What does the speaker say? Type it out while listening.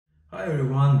Hi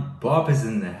everyone, Bob is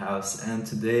in the house and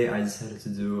today I decided to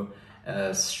do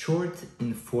a short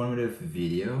informative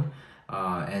video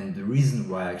and the reason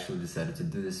why I actually decided to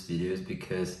do this video is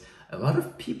because a lot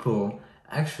of people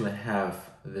actually have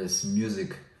this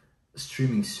music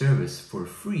streaming service for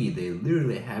free. They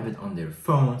literally have it on their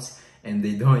phones and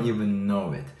they don't even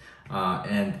know it.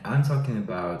 And I'm talking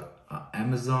about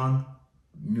Amazon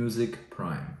Music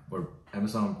Prime or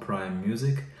Amazon Prime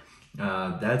Music.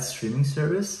 That streaming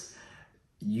service,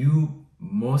 you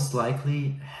most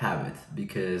likely have it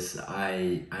because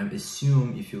I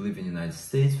assume if you live in the United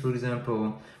States, for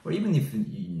example, or even if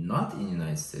you're not in the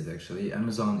United States, actually,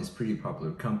 Amazon is pretty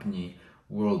popular company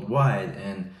worldwide,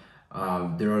 and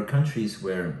there are countries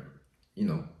where,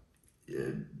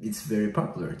 it's very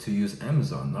popular to use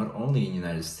Amazon, not only in the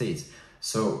United States.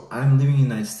 So I'm living in the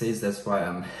United States, that's why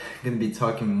I'm going to be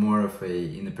talking more of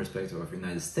in the perspective of the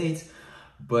United States.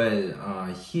 But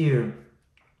here,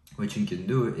 what you can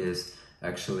do is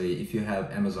actually, if you have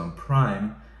Amazon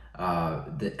Prime,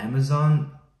 the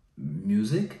Amazon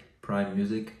Prime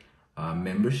Music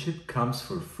membership comes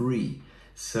for free.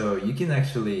 So you can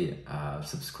actually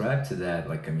subscribe to that,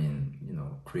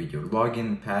 create your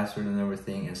login, password and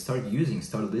everything and start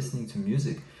listening to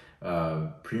music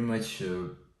pretty much,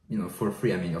 for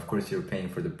free. I mean, of course you're paying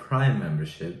for the Prime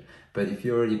membership, but if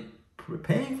you're already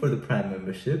paying for the Prime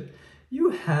membership, you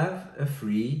have a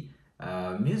free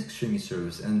music streaming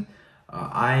service. And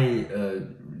I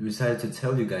decided to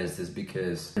tell you guys this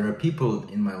because there are people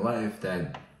in my life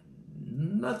that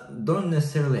don't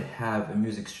necessarily have a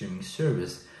music streaming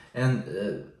service, and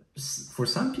for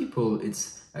some people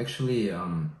it's actually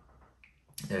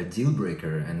a deal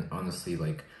breaker. And honestly,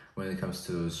 like when it comes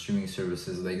to streaming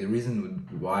services, like the reason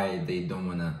why they don't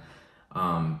want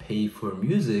to pay for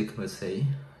music, let's say,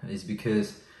 is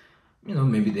because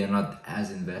maybe they're not as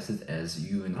invested as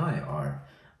you and I are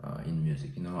in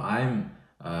music. I'm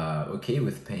okay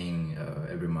with paying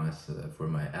every month for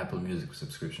my Apple Music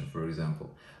subscription, for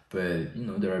example. But,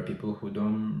 there are people who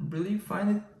don't really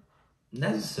find it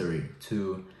necessary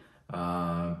to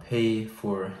pay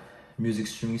for music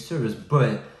streaming service.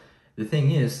 But the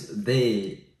thing is,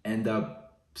 they end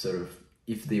up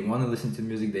if they want to listen to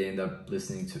music, they end up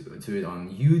listening to it on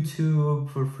YouTube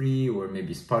for free, or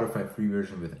maybe Spotify free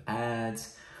version with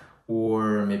ads,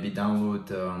 or maybe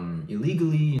download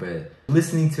illegally. But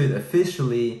listening to it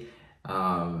officially,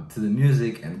 to the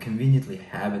music, and conveniently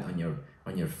have it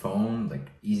on your phone,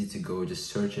 like easy to go, just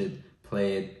search it,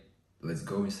 play it, let's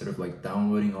go, instead of like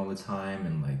downloading all the time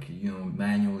and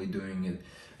manually doing it.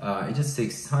 It just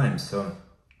takes time. So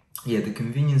yeah, the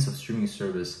convenience of streaming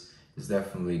service is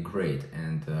definitely great,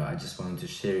 and I just wanted to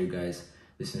share you guys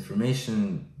this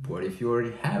information. What if you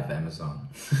already have Amazon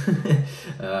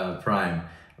Prime?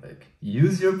 Like,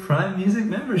 use your Prime Music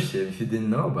membership if you didn't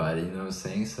know about it, you know what I'm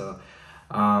saying? So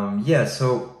yeah,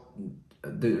 so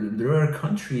there are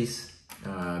countries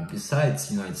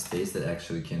besides United States that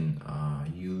actually can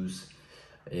use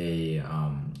a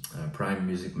Prime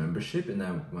Music membership, and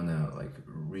I want to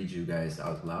read you guys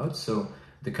out loud. So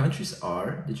the countries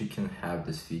are that you can have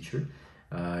this feature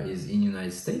is in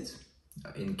United States.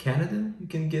 In Canada, you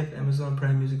can get Amazon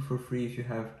Prime Music for free if you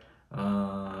have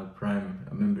Prime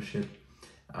membership.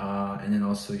 And then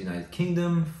also United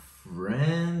Kingdom,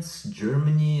 France,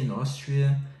 Germany and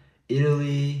Austria,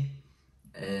 Italy,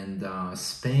 and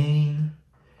Spain,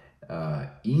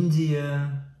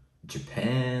 India,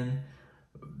 Japan.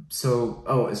 So,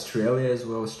 Australia as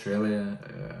well. Australia,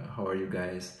 how are you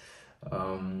guys?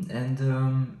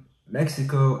 And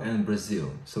Mexico and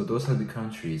Brazil. So those are the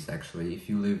countries. Actually, if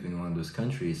you live in one of those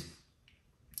countries,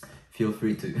 feel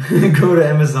free to go to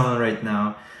Amazon right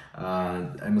now,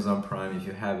 Amazon Prime. If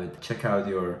you have it, check out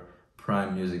your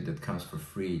Prime Music that comes for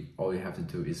free. All you have to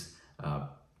do is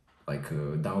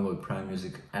download Prime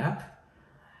Music app,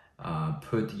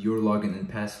 put your login and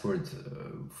password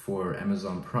for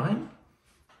Amazon Prime,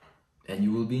 and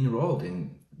you will be enrolled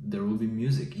and there will be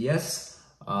music. Yes,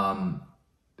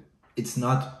 it's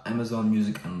not Amazon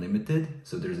Music Unlimited,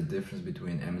 so there's a difference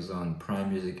between Amazon Prime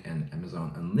Music and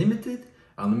Amazon Unlimited.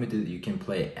 Unlimited, you can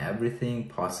play everything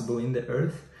possible in the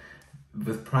earth.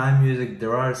 With Prime Music,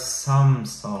 there are some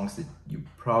songs that you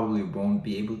probably won't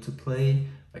be able to play,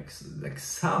 like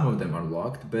some of them are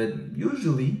locked, but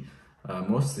usually,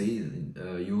 mostly,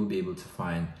 you will be able to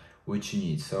find what you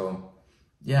need. So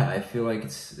yeah, I feel like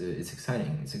it's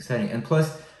exciting, and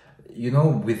plus,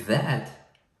 with that,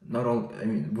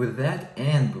 with that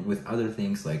and with other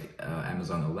things like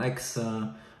Amazon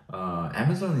Alexa,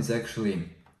 Amazon is actually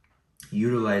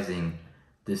utilizing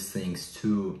these things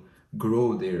to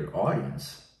grow their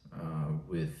audience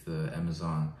with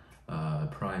Amazon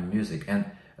Prime Music. And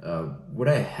what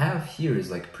I have here is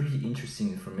like pretty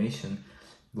interesting information.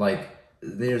 Like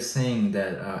they're saying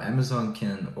that Amazon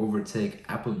can overtake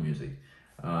Apple Music.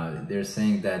 They're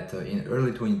saying that in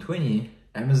early 2020,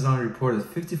 Amazon reported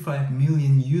 55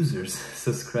 million users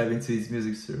subscribing to its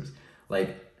music service.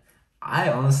 Like, I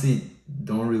honestly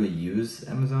don't really use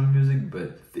Amazon Music,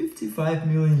 but 55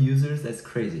 million users, that's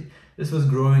crazy. This was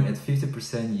growing at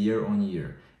 50% year on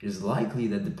year. It is likely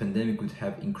that the pandemic would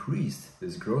have increased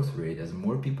this growth rate as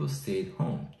more people stayed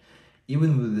home.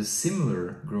 Even with a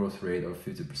similar growth rate of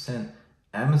 50%,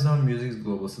 Amazon Music's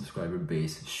global subscriber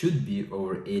base should be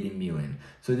over 80 million.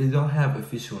 So they don't have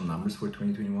official numbers for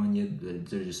 2021 yet,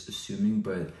 they're just assuming,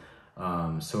 but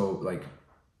so like,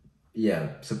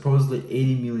 yeah, supposedly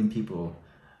 80 million people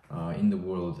in the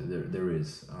world there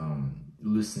is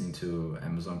listening to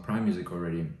Amazon Prime Music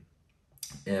already.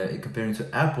 Comparing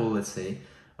to Apple, let's say,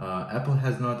 Apple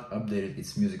has not updated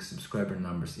its music subscriber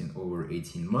numbers in over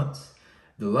 18 months.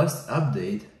 The last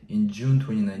update in June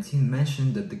 2019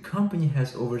 mentioned that the company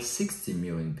has over 60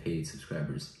 million paid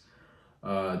subscribers.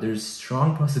 There's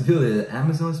strong possibility that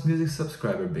Amazon's music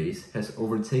subscriber base has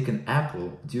overtaken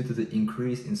Apple due to the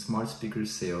increase in smart speaker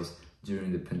sales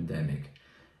during the pandemic.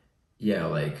 Yeah,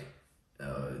 like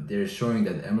they're showing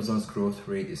that Amazon's growth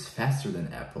rate is faster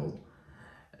than Apple,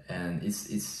 and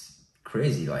it's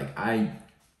crazy. Like I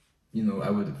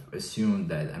would assume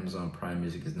that Amazon Prime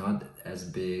Music is not as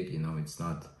big. It's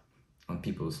not on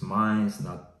people's minds.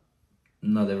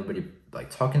 Not everybody like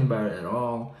talking about it at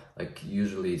all. Like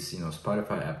usually it's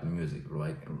Spotify, Apple Music,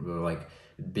 or like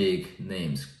big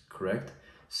names, correct?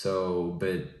 So,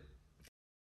 but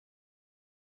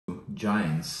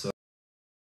giants, so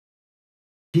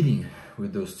competing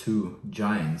with those two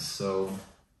giants. So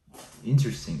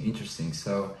interesting.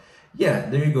 So yeah,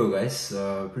 there you go, guys.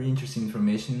 Pretty interesting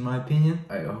information in my opinion.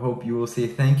 I hope you will say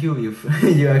thank you if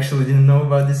you actually didn't know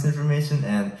about this information,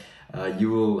 and you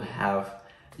will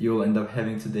end up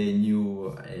having today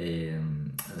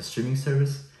a streaming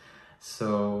service.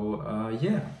 So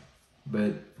yeah,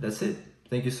 but that's it.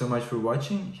 Thank you so much for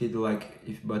watching. Hit the like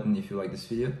button if you like this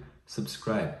video.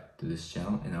 Subscribe to this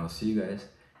channel, and I'll see you guys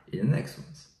in the next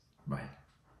ones. Bye.